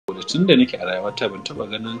tun da nake a rayuwata ban taɓa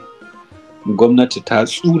ganin gwamnati ta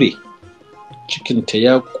tsure cikinta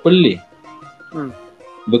ya kulle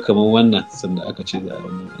ba kamar wannan sanda aka ce za a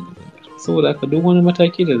wannan zanga-zangar. Saboda haka duk wani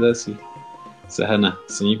mataki da za su yi su hana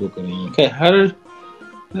sun yi kokarin yi, kai har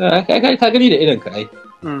ka gani da idan ka ai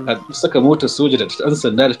a saka motar soja da ta ɗan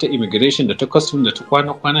sanda da ta immigration da ta custom da ta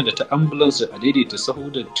kwana-kwana da ta ambulance da adaidaita sahu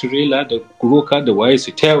da trailer da kuroka da waye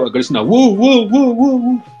su ta yawa gari suna wo.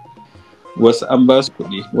 Wasu an ba su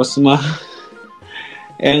kuɗi, wasu ma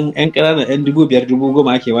 'yan ƙananan 'yan 5,000 10,000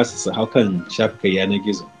 ake ba su hau kan shafukan yanar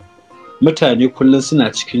gizo. Mutane kullum suna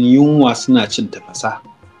cikin yunwa suna cin tafasa,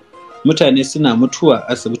 mutane suna mutuwa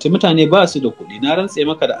asibiti, mutane ba su da kuɗi. Na rantse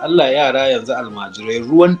maka da Allah, yara yanzu almajirai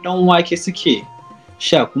ruwan ɗan wake suke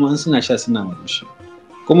sha, kuma in suna sha suna murmushi.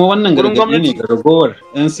 Kuma wannan gargaɗi ne ga ragowar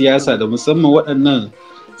 'yan siyasa da musamman waɗannan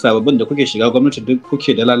sababbin da kuke shiga gwamnati duk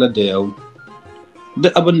kuke dalalar da yawu.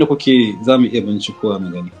 Duk abin da kuke za mu iya bincikowa mu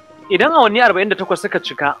gani. Idan awanni 48 suka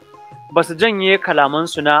cika ba su janye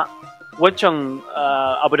kalamansu na waccan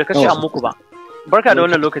abu da kashe muku ba. Barka da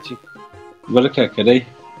wannan lokaci. Barka ka dai.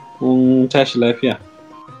 Kun tashi lafiya.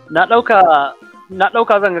 Na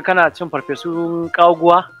ɗauka zan ga kana cin farfesun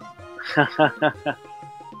kaguwa.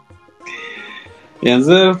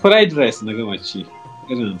 Yanzu fried rice na gama ci,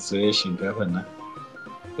 irin soyayyen shinkafa nan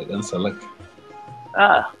da ɗan salak.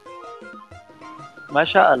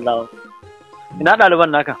 Masha Allah. Ina ɗaliban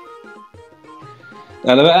naka?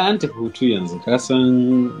 Ɗalibai an tafi hutu yanzu, ka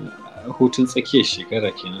san hutun tsakiyar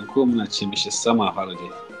shekara kenan, ko muna ce mishi sama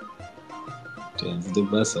holiday. To yanzu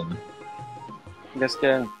duk ba sa nan.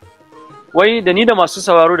 Gaskiya. Wai da ni da masu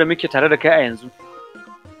sauraro da muke tare da kai a yanzu.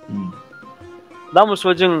 Za mu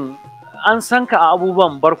so jin an san ka a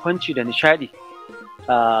abubuwan barkwanci da nishaɗi.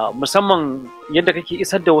 Musamman yadda kake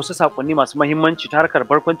isar da wasu saƙonni masu mahimmanci ta harkar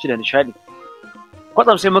barkwanci da nishaɗi.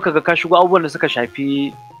 Kwatsam sai muka ga ka shigo abubuwan da suka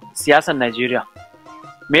shafi siyasar Najeriya.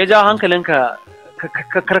 Me ya jawo hankalinka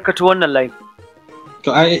ka karkato wannan layin?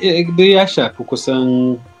 To dai ya shafi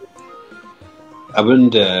kusan abin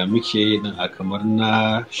da muke yi din a kamar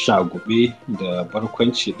na shagube da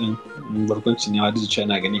barkwanci din. Barkwanci ne wadda zuciya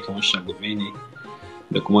na gani kamar shagube ne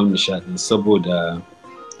da kuma nishaɗin, saboda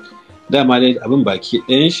dama dai abin baki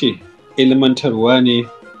ɗayan shi ilmantarwa ne,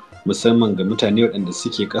 musamman ga mutane waɗanda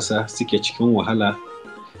suke ƙasa, suke cikin wahala,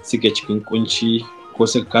 suke cikin kunci, ko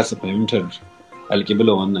suka kasa fahimtar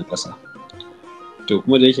alƙiblar wannan ƙasa. To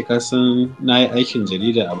kuma da yake kasan na yi aikin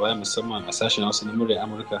jarida a baya, musamman a sashen Hausa na murya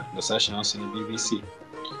Amurka da sashen Hausa na BBC.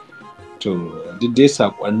 To duk dai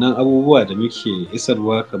saƙonnin abubuwa da muke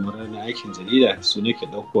isarwa kamar na aikin jarida su nake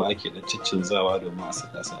ɗaukowa ake ɗan ciccinzawa domin a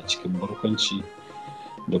saka su a cikin barkwanci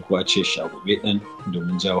da kuwa ce shagube ɗan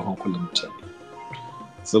domin jawo hankulan mutane.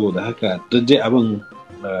 Saboda haka duk dai abin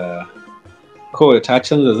kawai ta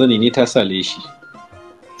canza zani ne ta sa leshi.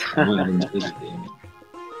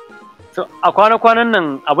 So, a kwana-kwanan nan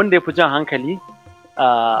abin da ya fi jan hankali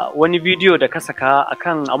wani bidiyo da ka saka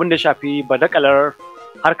akan abin da shafi badakalar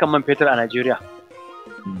harkar man fetur a Najeriya.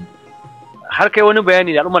 Har kai wani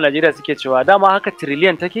bayani da al'ummar Najeriya suke cewa dama haka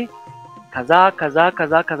tiriliyan take kaza.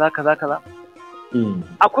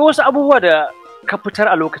 Akwai wasu abubuwa da ka fitar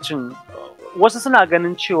a lokacin, wasu suna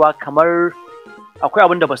ganin cewa kamar akwai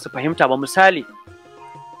abin da ba su fahimta ba. Misali,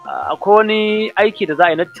 akwai wani aiki da za a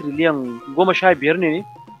yi na tiriliyan 15 ne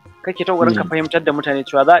kake ta ka fahimtar da mutane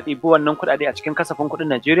cewa za a ɗibi wannan kuɗaɗe a cikin kasafin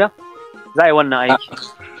kuɗin Najeriya, za a yi wannan aiki.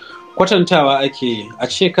 Kwatantawa ake a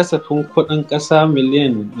ce kasafin kuɗin ƙasa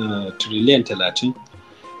tiriliyan 30,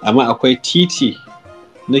 amma akwai titi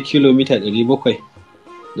na kilomita 700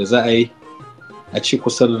 da za a yi, a ce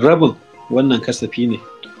kusan rabin wannan kasafi ne.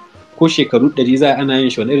 Ko shekaru 100 za a ana yin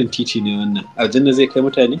shi, wani irin titi ne wannan? Aljanna zai kai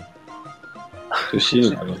mutane? To shi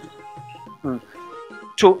ne abin.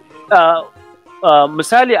 To,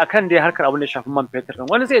 misali akan dai harkar abin da shafi man fetur ɗin,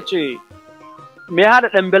 wani zai ce me ya haɗa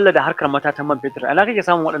ɗan Bello da harkar matatan man fetur? Ana kake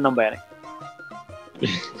samun waɗannan bayanai?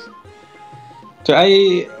 To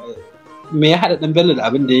ai me ya haɗa ɗan Bello da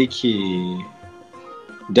abin da yake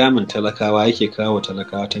damun talakawa, yake kawo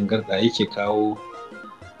talakawa tangarɗa, yake kawo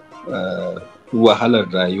wahalar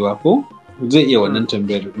rayuwa, ko zai iya wannan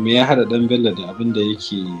tambayar me ya haɗa ɗan Bello da abin da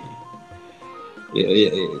yake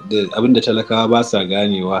da abin da talakawa ba sa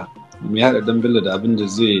ganewa? Me ya haɗa ɗan Bello da abin da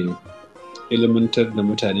zai ilmantar da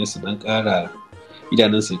mutane su ɗan ƙara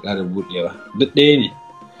idanun su ƙara buɗewa? Duk ɗaya ne.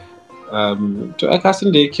 To a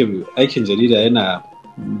kasan da yake aikin jarida yana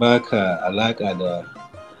baka alaƙa da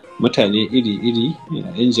mutane iri-iri,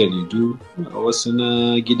 'yan jaridu, wasu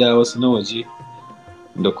na gida wasu na waje,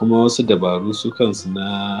 da kuma wasu dabaru su kansu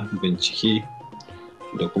na bincike,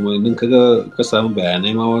 da kuma idan ka samu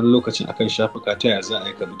bayanai ma wani lokacin akan shafuka ta yaya za a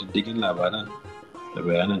yi ka bi diddigin labaran da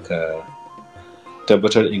bayanan ka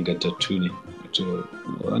tabbatar ingantattu ne. To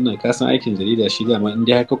wannan kasan aikin jarida shi dama in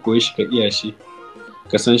dai haka koyi shi ka iya shi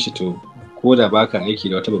ka san shi, to ko da baka aiki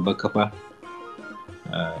da wata babbar kafa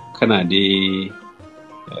kana dai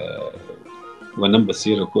wannan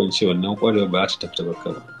basira ko in ce wannan kwarewa ba ta tafi baka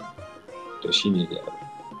ba. To shine da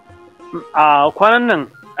a kwanan nan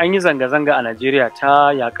an yi zanga-zanga a Najeriya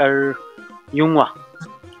ta yakar yunwa.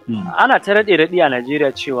 Ana ta raɗe a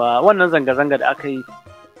Najeriya cewa wannan zanga-zanga da aka yi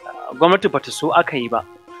gwamnati ba ta so aka yi ba,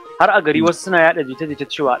 har a gari wasu suna yada jita-jita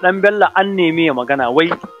cewa dan Bello an neme ya magana, wai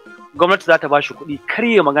gwamnati za ta ba shi kuɗi kar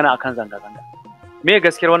ya magana akan zanga-zanga. Me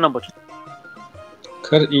gaskiyar wannan batu?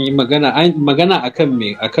 Kar in yi magana akan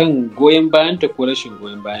me? Akan goyon bayanta ko rashin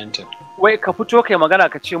goyon bayanta? Wai ka fito kai magana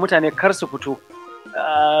ka ce mutane kar su fito,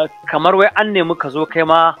 kamar wai an nemi ka zo kai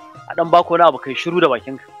ma a dan bako na abu kai shiru da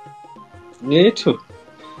bakinka. To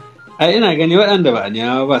ai ina gani waɗanda ba a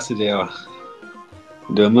nema ba su da yawa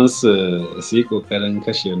domin su yi ƙoƙarin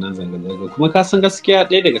kashe wannan zanga-zanga. Kuma ka san gaskiya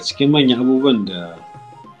ɗaya daga cikin manyan abubuwan da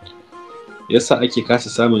yasa ake kasa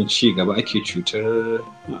samun ci gaba, ake cutar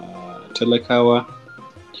talakawa,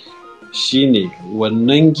 shine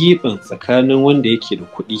wannan giɓin tsakanin wanda yake da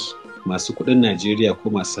kuɗi, masu kuɗin Najeriya ko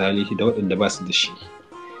masu hali, da waɗanda ba su da shi.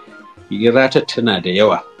 Ratar tana da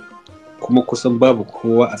yawa kuma kusan babu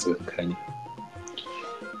kowa a tsakankani.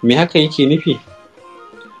 Me haka yake nufi?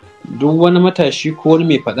 Duk wani matashi ko wani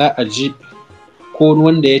mai faɗa a ji ko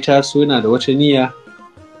wanda ya taso yana da wata niyya,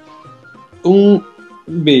 in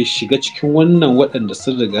bai shiga cikin wannan waɗanda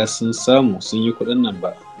sun riga sun samu sun yi kuɗin nan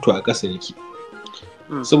ba, to a ƙasa yake.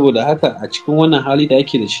 Saboda haka a cikin wannan hali da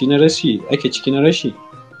ake da shi na rashi, ake ciki na rashi,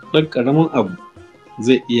 ɗan ƙaramin abu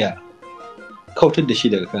zai iya kautar da shi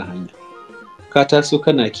daga kan hanya. Ka taso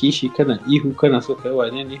kana kishi, kana ihu, kana so ka yi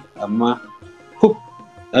wane ne, amma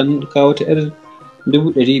an kawo ta 'yar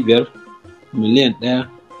 500,000, miliyan 1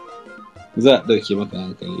 za a ɗauke maka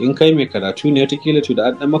hankali. In kai mai karatu ne watakila, to da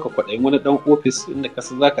an ɗan maka kwaɗayin wani ɗan ofis inda ka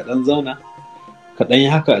san za ka ɗan zauna ka ɗan yi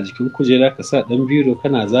haka a jikin kujera, ka sa ɗan biro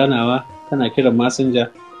kana zanawa, kana kiran masinja,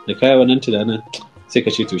 da kayi wannan tunanin sai ka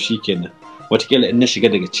ce to shi kenan, watakila in na shiga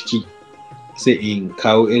daga ciki sai in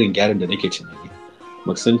kawo irin gyaran da nake tunani.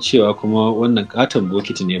 Ba san cewa kuma wannan katon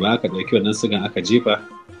bokiti ne ba, aka ɗauki wannan sigan aka jefa,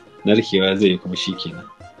 narkewa zai yi kuma shi kenan.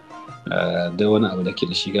 Da wani abu da ke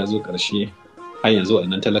da shi ga zo ƙarshe, har yanzu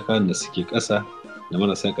waɗannan talakawan da suke ƙasa da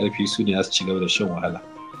marasa ƙarfi su ne za su ci gaba da shan wahala.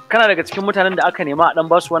 Kana daga cikin mutanen da aka nema a ɗan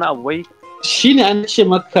basu wani abu wai? Shi ne an ce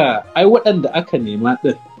maka ai waɗanda aka nema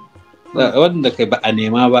ɗin, waɗanda kai ba a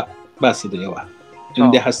nema ba su da yawa,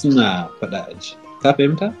 inda har suna faɗa a ji. Ka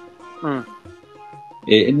fahimta?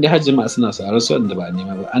 Inda har jama'a suna sauran su waɗanda ba a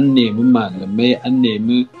nema ba. An nemi malamai, an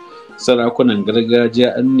nemi sarakunan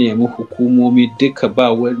gargajiya, an nemi hukumomi, duka ba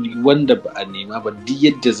wani wanda ba a nema ba. Duk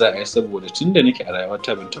yadda za a yi, saboda tun da nake a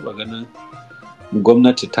rayuwata ban taɓa ganin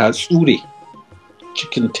gwamnati ta tsure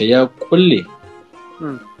cikinta ya kulle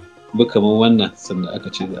ba kamar wannan sanda aka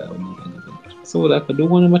ce za a wannan zanga-zangar. Saboda haka duk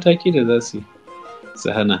wani mataki da za su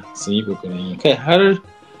hana sun yi kokarin yi. Kai har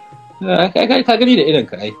ka gani da idan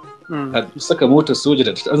ka ai a saka motar soja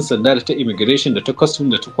da ta ɗan sanda da ta immigration da ta custom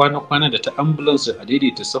da ta kwana-kwana da ta ambulance da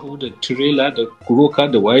adaidaita sahu da trailer da kuroka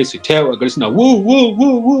da waye su ta yawa gari suna wo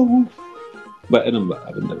ba irin ba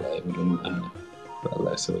abin da ba a yi domin ana ba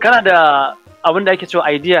Allah ya sauya. Kana da abin da ake cewa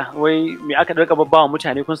idea, wai me aka ɗauka babbawa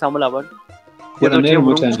mutane, kun samu labari? Waɗanne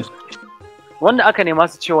mutane? Wanda aka nema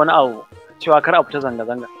su ce wani abu cewa kar a fita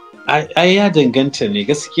zanga-zanga. Ai ya danganta ne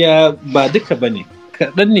gaskiya, ba duka ba ne,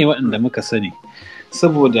 kaɗan ne waɗanda muka sani.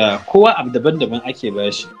 Saboda kowa abu daban-daban ake ba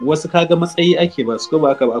shi, wasu kaga matsayi ake ba su, ko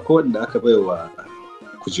ba haka ba, akwai wanda aka bai wa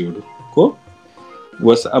kujeru, ko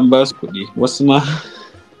wasu an ba su kuɗi, wasu ma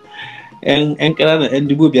yan ƙananan 'yan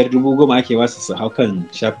 5,000, 10,000 ake ba su hau kan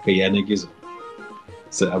shafukan yanar gizo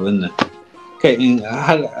su abin nan. Kai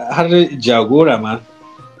har jagora ma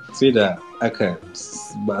sai da aka,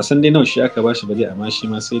 ba a san dai nawa shi aka ba shi ba dai, amma shi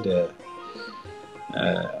ma sai da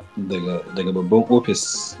daga babban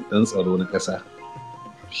ofis ɗan tsaro na ƙasa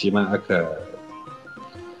shi ma aka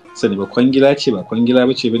sani, ba kwangila ce ba kwangila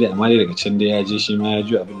ba ce ba dai, amma dai daga can dai ya je shi ma ya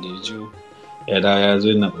ji abin da ya ji, ya dawo ya zo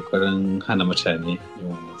yana kokarin hana mutane yin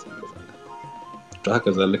wannan zanga-zanga. To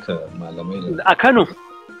haka zalika malamai da a Kano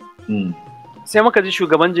sai muka ji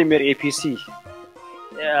shugaban jami'ar APC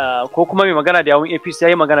ko kuma mai magana da yawun APC ya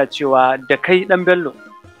yi magana cewa da kai dan Bello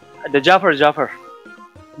da Jafar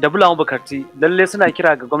da Bulawan Bukarti lalle suna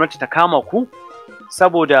kira ga gwamnati ta kama ku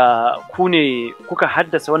saboda ku ne kuka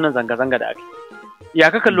haddasa wannan zanga-zanga da ake. Ya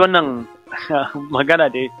ka kalli wannan magana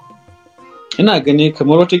da ina gani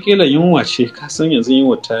kamar watakila yunwa ce, ka san yanzu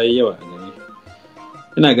yunwa ta yi yawa a gani.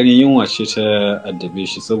 ina ganin yunwa ce ta addabe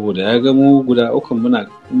shi, saboda ya ga mu guda uku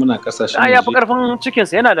muna kasashen waje. Ya fi karfin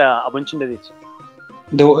cikinsa, yana da abincin da zai ci.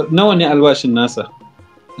 Da nawa ne albashin nasa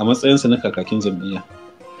a matsayinsa na kakakin jam'iyya?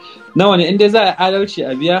 Nawa ne inda za a adalci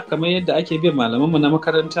a biya kamar yadda ake biyan malamanmu na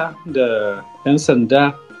makaranta da 'yan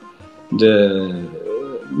sanda da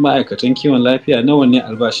ma'aikatan kiwon lafiya? Nawa ne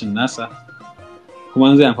albashin nasa?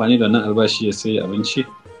 Kuma zai amfani da wannan albashi ya sayi abinci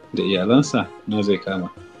da iyalansa, nawa zai kama?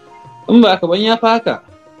 In ba haka ban ya fi haka,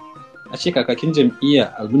 a ce kakakin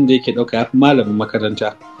jam'iyya abin da yake ɗauka ya fi malamin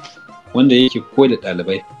makaranta wanda yake koyar da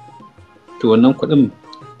ɗalibai, to wannan kuɗin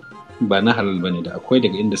ba na halal ba ne, da akwai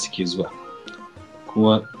daga inda suke zuwa,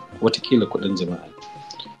 kuma watakila kuɗin jama'a.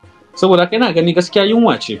 Saboda haka ina gani gaskiya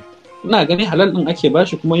yunwa ce, ina gani halal ɗin ake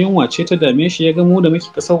bashi kuma yunwa ce ta dame shi, ya ga mu da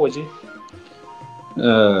muke ƙasar waje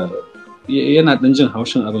yana ɗan jin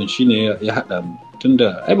haushin abin, shine ya haɗa mu.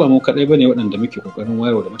 Tunda ai ba mu kaɗai bane waɗanda muke kokarin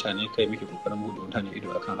wayarwa da mutane kai, muke kokarin buɗe mutane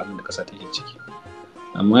ido akan halin da ƙasa take ciki,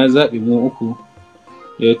 amma ya zaɓi mu uku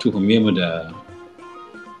ya tuhume mu da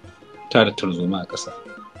tada tarzoma a ƙasa,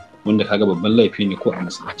 wanda kaga babban laifi ne ko a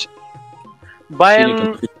musulunci.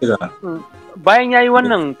 Bayan yayi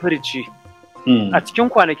wannan furici a cikin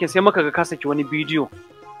kwanakin sai muka ga ka saki wani bidiyo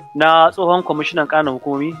na tsohon kwamishinan ƙananan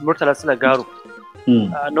hukumomi Murtala Sulagaro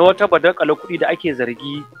na wata badakala kuɗi da ake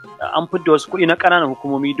zargi an fidda wasu kuɗi na ƙananan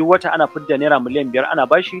hukumomi, duk wata ana fidda naira miliyan 5 ana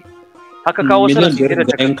bashi, haka kawo sanar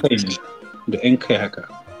da 'yan kai haka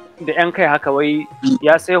da 'yan kai haka, wai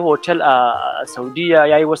ya sai hotel a Saudiya,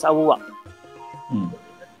 ya yi wasu abubuwa.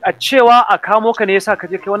 A cewa a kamo ka ne yasa ka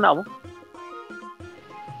je kai wannan abu?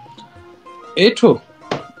 To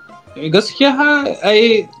gaskiya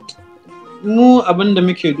ai mu abin da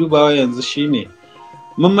muke dubawa yanzu shine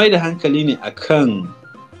mun mai da hankali ne akan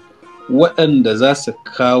waɗanda za su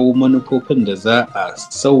kawo manufofin da za a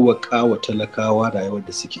sauwaƙa wa talakawa rayuwar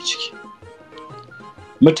da suke ciki.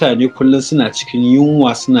 Mutane kullum suna cikin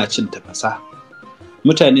yunwa, suna cin tafasa,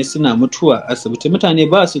 mutane suna mutuwa asibiti, mutane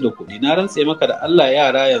ba su da kuɗi. Na rantse maka da Allah,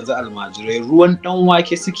 yara yanzu almajirai ruwan ɗan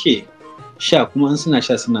wake suke sha, kuma in suna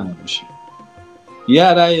sha suna murmushi.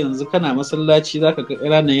 Yara yanzu kana masallaci zaka ga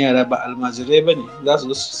ƙananan yara ba almajirai bane, za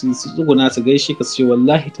su zo su tsuguna su gaishe ka su ce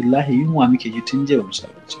wallahi tallahi yunwa muke ji tun jiya ba mu sha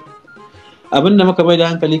abinci. Abin da muka bai da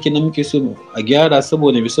hankali kenan muke so a gyara,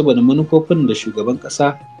 saboda manufofin da shugaban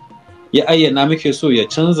ƙasa ya ayyana muke so ya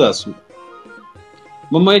canza su.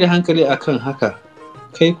 Mun mai da hankali akan haka.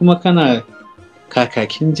 Kai kuma kana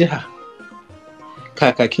kakakin jiha,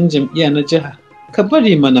 kakakin jam'iyya na jiha, ka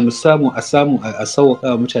bari mana mu samu a sauƙa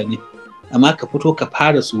wa mutane, amma ka fito ka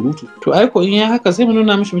fara surutu. To ai ko in ya haka sai mu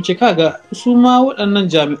nuna mishi mu ce kaga su ma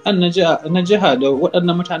waɗannan jami'an na jiha da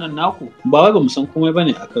waɗannan mutanen naku ba wai ba mu san komai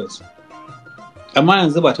bane a kansu, amma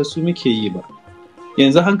yanzu ba ta su muke yi ba.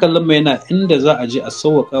 Yanzu hankalin mu yana inda za a je a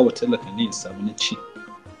sauwaka wa talaka ne ya samu na ci,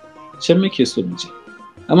 can muke so mu je.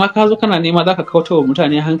 Amma ka zo kana nema za ka kauta wa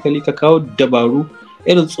mutane hankali, ka kawo dabaru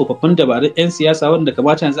irin tsofaffin dabarun 'yan siyasa wanda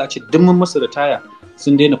kamata yanzu a ce duk mun musu ritaya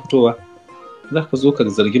sun daina fitowa, za ka zo ka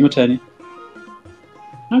zargi mutane.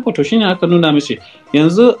 Haka to shine aka nuna mishi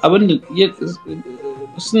yanzu abin da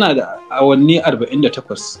suna da awanni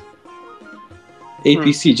 48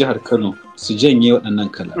 APC jihar Kano su janye waɗannan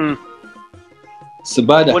kalamai. Su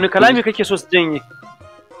bada wani kalami kake so su janye?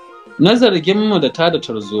 Na zargin mu da tada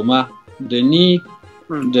tarzoma da ni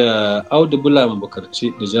da Audu Bulama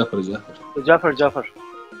Bukarci da Jafar.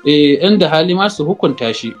 Inda hali ma su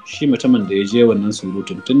hukunta shi mutumin da ya je wannan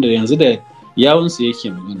surutun, tunda yanzu da yawunsu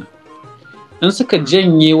yake magana. In suka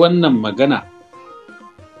janye wannan magana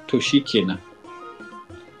to shi kenan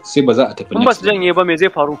sai ba za a tafi next level. Ba su janye ba me zai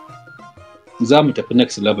faru? Za mu tafi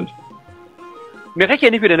next level. Me kake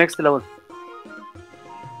nufi da next level?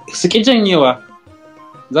 Su ki janyewa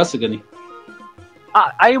za su gani.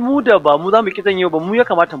 Ai mu da ba mu za mu ki janyewa ba, mu ya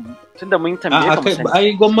kamata mu, tunda mun tambaye ka mu sani.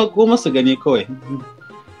 Ai goma su gani kawai.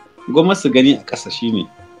 Goma su gani a ƙasa shine.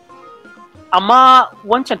 Amma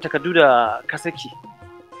wancan takardu da ka saki,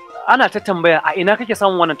 ana ta tambaya a ina kake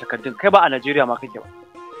samun wannan takardun, kai ba a Najeriya ma kake ba.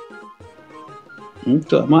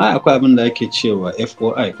 To amma akwai abin da ake cewa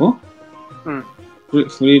FOI ko?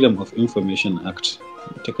 Freedom of Information Act.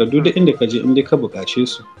 Takardu da inda ka je inda ka buƙace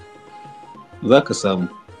su za ka samu.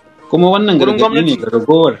 Kuma wannan gargaɗi ne ga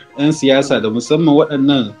ragowar 'yan siyasa da musamman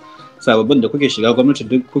waɗannan sababbin da kuke shiga gwamnati,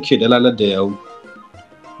 duk kuke dalalar da yawu.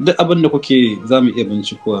 Duk abin da kuke za mu iya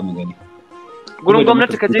bincikowa mu gani. Gurin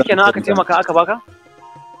gwamnati ka je kenan aka taimaka aka baka?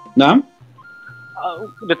 Na'am?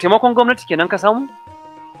 Da taimakon gwamnati kenan ka samu?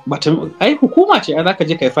 Ai hukuma ce za ka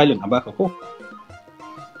je kai filin a baka ko?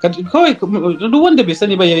 Kawai duk wanda bai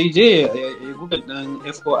sani ba ya je ya Google ɗin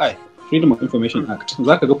FOI, Freedom of Information Act,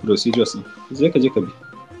 za ka ga procedures ɗin, zai ka je ka bi.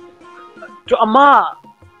 To amma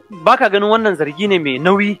baka ganin wannan zargi ne mai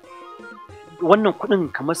nauyi, wannan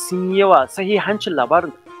kuɗin kamar sun yi yawa, sahihancin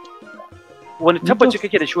labarin wani tabbaci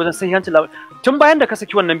kake da shi wajen sahihancin labarin? Tun bayan da ka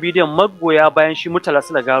saki wannan bidiyon magoya bayan shi Murtala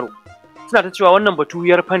Sulagaro suna ta cewa wannan batu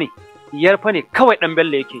yarfa ne kawai dan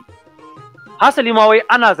Bello yake. Hasali ma wai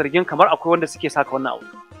ana zargin kamar akwai wanda suke saka wannan abu.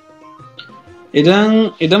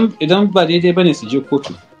 Idan ba daidai bane su je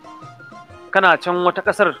kotu. Kana can wata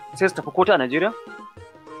kasar sai su tafi kotu a Najeriya?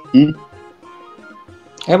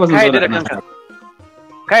 Ai ba zan zo da kanka.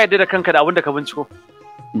 Ka yadda da kanka da abin da ka binciko.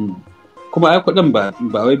 Kuma ai kuɗin ba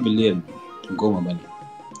wai biliyan 10 bane.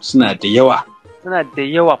 Suna da yawa. Suna da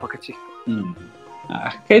yawa fa kace.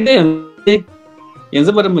 Kai dai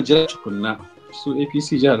yanzu bari mu jira tukunna su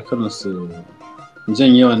APC jihar Kano su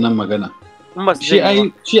janye wannan magana. Shi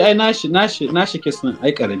ai nashi kes nan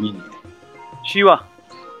ai karami ne. Shi wa?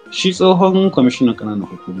 Shi tsohon kwamishinan ƙananan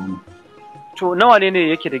hukumomi. To nawa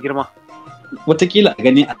ne yake da girma? Watakila a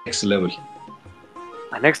gani a next level.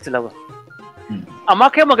 A next level. Amma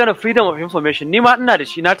kai magana freedom of information, ni ma ina da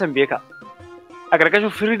shi, na tambaye ka. A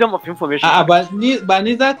ƙarƙashin freedom of information. A'a ba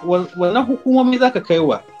ni za wannan hukumomi za ka kai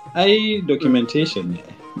wa. Ai documentation ne.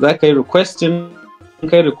 Za ka yi requesting,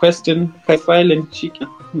 kai filing shi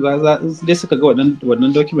dai suka ga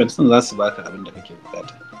wannan document sun za su baka abin da kake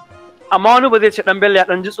bukata. Amma wani ba zai ce dan Bello ya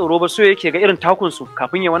dan ji tsoro ba, so yake ga irin takun su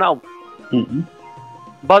kafin ya wani abu.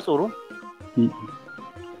 Ba tsoro?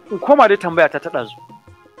 Koma dai tambaya ta taɗa zu.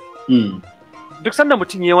 Duk sanda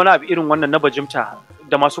mutum ya wani abu irin wannan na bajimta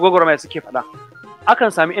da masu gwagwarmaya suke faɗa,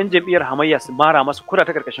 akan sami 'yan jam'iyyar hamayya su mara masa kura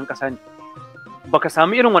ta ƙarƙashin ƙasa ne. Baka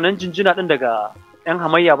sami irin wannan jinjina ɗin daga 'yan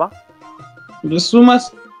hamayya ba? Da su ma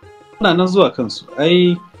suna nan zuwa kansu.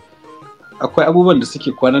 Ai akwai abubuwan da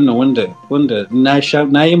suke kwanan nan wanda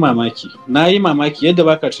na yi mamaki yadda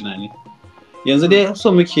baka tunani. Yanzu dai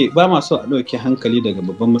so muke ba ma so a ɗauke hankali daga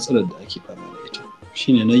babban matsalar da ake fama da ita.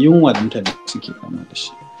 Shine na yunwa da mutane suke fama da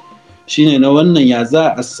shi. Shine na wannan ya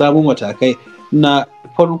za a samu matakai na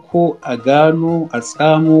farko a gano, a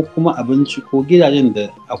tsamo kuma a binciko gidajen da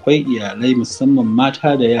akwai iyalai musamman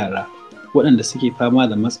mata da yara waɗanda suke fama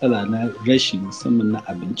da matsala na rashi musamman na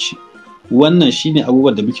abinci. Wannan shine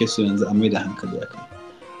abubuwan da muke so yanzu a mai da hankali a kai.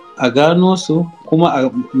 A gano su kuma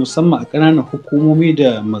musamman a ƙananan hukumomi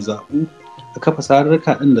da mazaɓu a kafa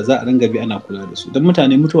tsarurruka ɗin da za a ringa bi ana kula da su. Don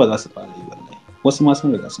mutane mutuwa za su fara yi wallahi. Wasu ma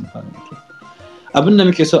sun riga sun fara mutuwa. Abin da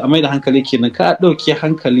muke so a mai da hankali kenan, ka ɗauke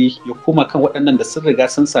hankali ya koma kan waɗannan da sun riga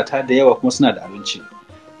sun sata da yawa kuma suna da abinci.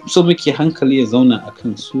 So muke hankali ya zauna a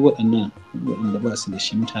kan su waɗannan waɗanda ba su da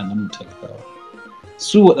shi, mutanen mu talakawa.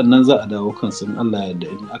 Su waɗannan za a dawo kansu in Allah ya yarda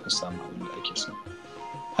in aka samu abin da ake so.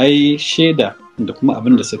 Ai shaida da kuma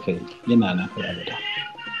abin da suka yi yana nan har abada.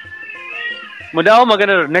 Mu dawo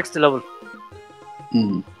maganar next level.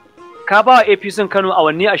 Ka ba wa APCn Kano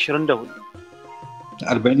awanni 24.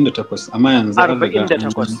 48 amma yanzu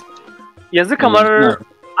 48. Yanzu kamar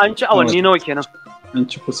an ci awanni nawa kenan? An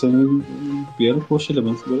ci kusan 5 ko 6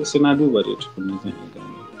 ban sai na duba da tukunna zan iya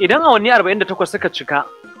gane. Idan awanni 48 suka cika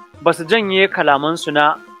ba su janye kalaman su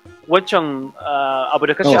na waccan abu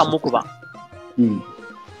da kace an muku ba.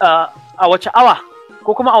 A wace awa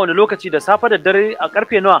ko kuma a wani lokaci, da safe da dare, a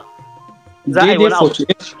karfe nawa za a yi wani abu?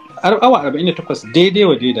 Awa 48 daidai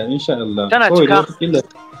wa daida insha Allah. Tana cika.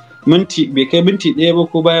 Bai kai minti 1 ba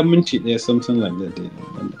ko bayan minti 1 something like that.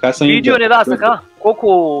 Ka san bidiyo ne za a saka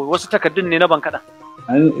ko wasu takaddun ne na bankada?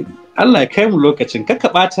 Allah ya kai mu lokacin.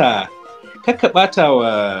 Kakka bata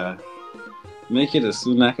wa me yake da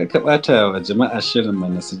suna, kakka bata wa jama'a shirin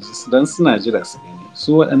mana su ji, dan suna jira su gani.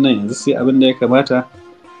 Su waɗannan yanzu sai abin da ya kamata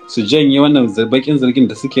su janye wannan bakin zargin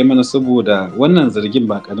da suke mana, saboda wannan zargin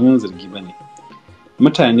ba karamin zargi bane.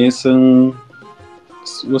 Mutane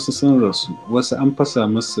wasu sun rasu, wasu an fasa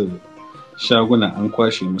musu shaguna, an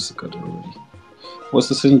kwashe musu kadarori,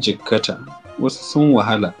 wasu sun jikkata, wasu sun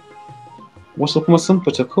wahala, wasu kuma sun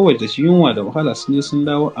fita kawai da yunwa da wahala sun je sun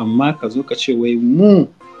dawo. Amma ka zo ka ce wai mu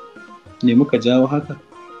ne muka jawo haka?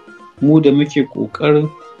 Mu da muke ƙoƙarin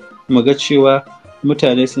mu ga cewa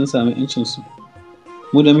mutane sun samu 'yancinsu,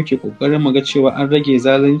 mu da muke ƙoƙarin mu ga cewa an rage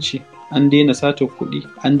zalunci, an daina sata kuɗi,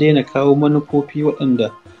 an daina kawo manufofi waɗanda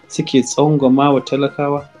suke tsangwama wa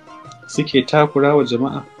talakawa, suke takura wa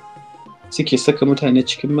jama'a, suke saka mutane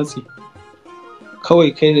cikin matsi.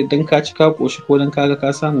 Kawai kai da dan ka ci ka ƙoshi ko dan kaga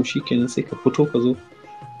ka samu shikenan sai ka fito ka zo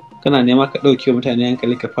kana nema ka ɗauke wa mutane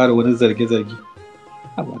hankali, ka fara wani zarge-zarge.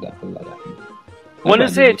 Abada Allah da wani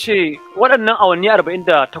sai ya ce waɗannan awanni 48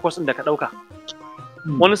 ɗin da ka ɗauka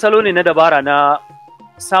wani salo ne na dabara na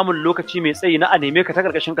samun lokaci mai tsayi na a neme ka ta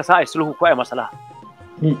ƙarƙashin ƙasa a yi sulhu ko a yi masala.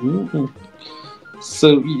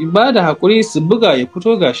 Su ba da haƙuri, su buga ya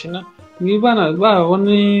fito gashi nan ni ba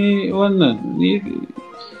wani wannan, ni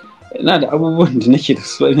ina da abubuwan da nake da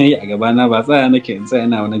su na yi a gabana, ba tsaya nake in tsaya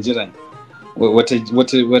ina wani jiran wata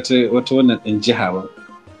wannan ɗin jiha ba.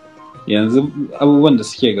 Yanzu abubuwan da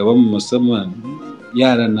suke gaban mu, musamman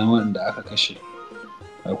yaran nan wanda aka kashe,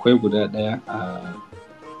 akwai guda ɗaya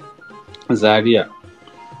a Zaria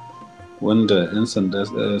wanda 'yan sanda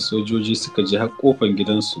sojoji suka je har kofar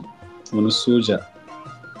gidansu, wani soja,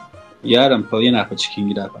 yaron fa yana fa cikin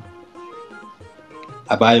gida fa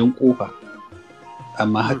a bayan kofa,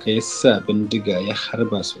 amma haka ya sa bindiga ya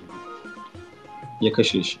harba su ya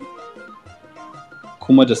kashe shi.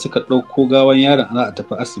 Kuma da suka ɗauko gawan yaron ana a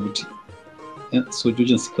tafi asibiti,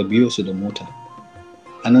 sojojin suka biyo su da mota,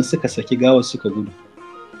 anan suka saki gawar suka gudu.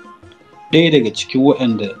 Ɗaya daga cikin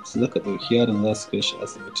waɗanda suka ɗauki yaron za su kai shi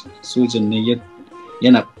asibiti, sojan nan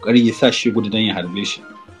yana ƙoƙari ya sa shi gudu don ya harbe shi,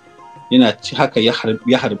 yana ci haka ya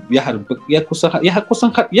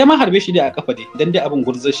ma harbe shi dai a kafa dai, dan dai abin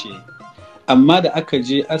gurzar shi. Amma da aka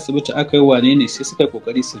je asibiti aka yi wane ne, sai suka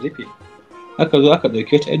ƙoƙari su rufe, aka zo aka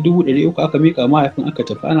ɗauki wata 300,000 aka miƙa mahaifin, aka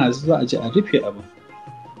tafi ana za a je a rufe abin.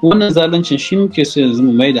 Wannan zaluncin shi muke so yanzu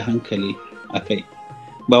mu mai da hankali a kai,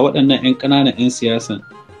 ba waɗannan 'yan ƙananan 'yan siyasan,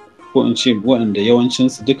 ko in ce waɗanda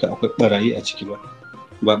yawancinsu duka akwai ɓarayi a ciki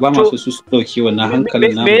ba masu su ɗauki wannan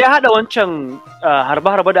hankalin namu. Me ya haɗa wancan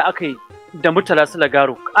harbe-harbe da aka yi da Murtala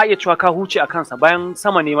Sulagaro? A iya cewa ka huce a kansa bayan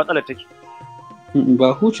sama ne matsalar take.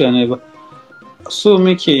 Ba huce ne ba, so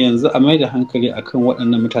muke yanzu a mai da hankali akan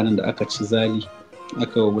waɗannan mutanen da aka ci zali,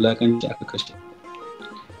 aka wulakanci, aka kashe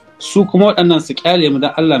su. Kuma waɗannan su kyale mu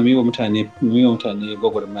dan Allah, mu yi wa mutane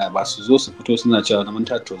gwagwarmaya, ba su zo su fito suna cewa na mun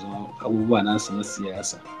tato zama abubuwa nasu na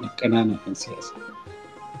siyasa, na ƙananan 'yan siyasa.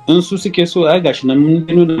 In su suke so, ai gashi nan mun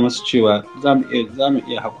nuna masu cewa za mu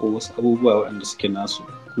iya haƙo wasu abubuwa waɗanda suke nasu,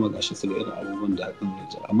 kuma gashi su ga irin abubuwan da hakan ya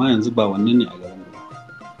ja. Amma yanzu ba wannan ne a gaban mu.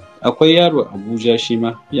 Akwai yaro a Abuja, shi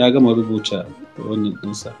ma ya gama rubuta wannan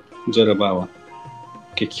ɗinsa jarabawa,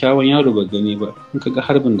 kyakkyawan yaro ba gani ba, in ka ga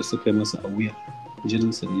harbin da suka yi masa a wuya,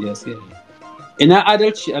 jininsa ne ya tsaya. Ina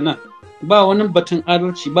adalci a nan? Ba wani batun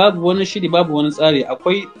adalci, babu wani shiri, babu wani tsari.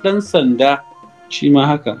 Akwai ɗan sanda shi ma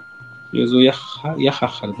haka ya zo ya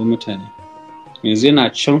harbi mutane, yanzu yana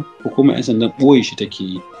can hukumar 'yan sandan ɓoye shi take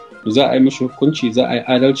yi. Za a yi mashi hukunci, za a yi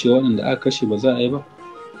adalci waɗanda aka kashe? Ba za a yi ba,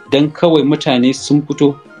 don kawai mutane sun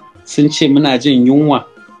fito sun ce muna jin yunwa,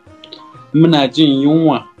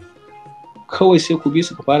 kawai sai ku bi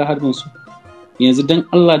su ku fara harbin su. Yanzu dan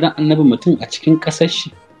Allah dan annabi, mutum a cikin ƙasar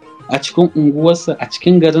shi, a cikin unguwarsa, a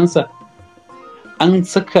cikin garinsa, an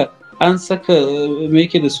saka me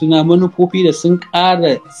yake da suna manufofi da sun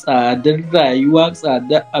ƙara tsadar rayuwa,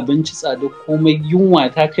 tsadar abinci, tsadar komai. Yunwa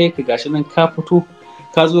ta kai ka, gashi nan ka fito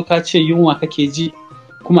ka zo ka ce yunwa kake ji,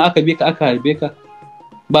 kuma aka bi ka aka harbe ka.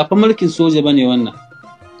 Ba fa mulkin soja bane wannan.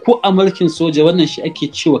 Ko a mulkin soja wannan shi ake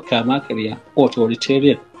cewa kama karya,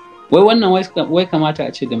 authoritarian. Wai wannan wai kamata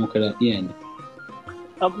a ce demokradiyya ne.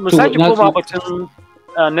 Misali koma batun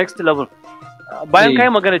next level. Bayan kai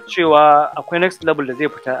magana cewa akwai next level da zai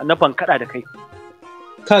fita na fankada da kai.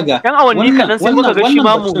 Kaga yan awanni kaɗan sai muka ga shi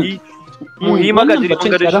ma muhi magajiri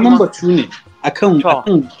bangare shi ma. Batu ne akan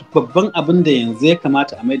babban abin da yanzu ya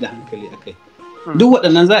kamata a mai da hankali akai. Duk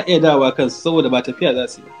waɗannan za a iya dawowa kansu saboda ba tafiya za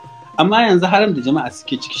su yi. Amma yanzu halin da jama'a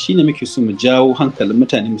suke ciki shine muke so mu jawo hankalin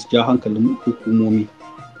mutane, mu jawo hankalin hukumomi.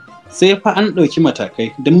 Sai fa an ɗauki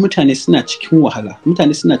matakai, don mutane suna cikin wahala,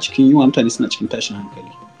 mutane suna cikin yunwa, mutane suna cikin tashin hankali.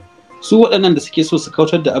 Su waɗannan da suke so su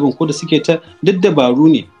kautar da abin, ko da suke ta duk dabaru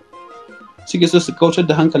ne, suke so su kautar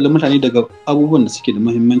da hankalin mutane daga abubuwan da suke da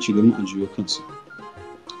muhimmanci domin a juyo kansu.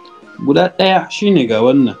 Guda ɗaya shine ga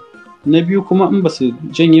wannan. Na biyu kuma, in ba su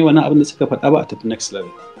janye wani abin da suka faɗa ba, a tafi next level.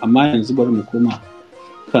 Amma yanzu bari mu koma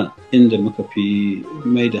kan inda muka fi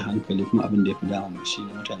mai da hankali, kuma abin da ya fi damu shi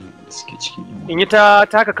ne mutane da suke cikin yunwa. In yi ta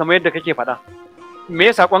taka kamar yadda kake faɗa, me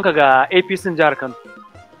ya saƙonka ga APCn jihar Kano?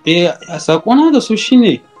 A saƙona da su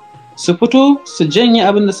shine su fito su janye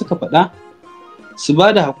abin da suka faɗa, su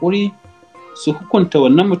ba da haƙuri, su hukunta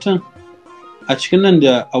wannan mutum a cikin nan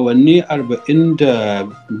da awanni 45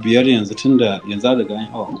 yanzu, tun da yanzu daga an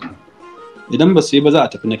awa 3. Idan ba su yi ba, za a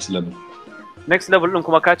tafi next level. Next level ɗin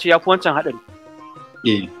kuma ka ce ya fi wancan haɗari.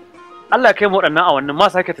 Allah kai mu waɗannan awannin, ma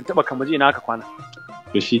sake tuntuɓa kamar ji ina aka kwana.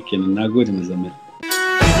 To shi kenan, na gode na zama.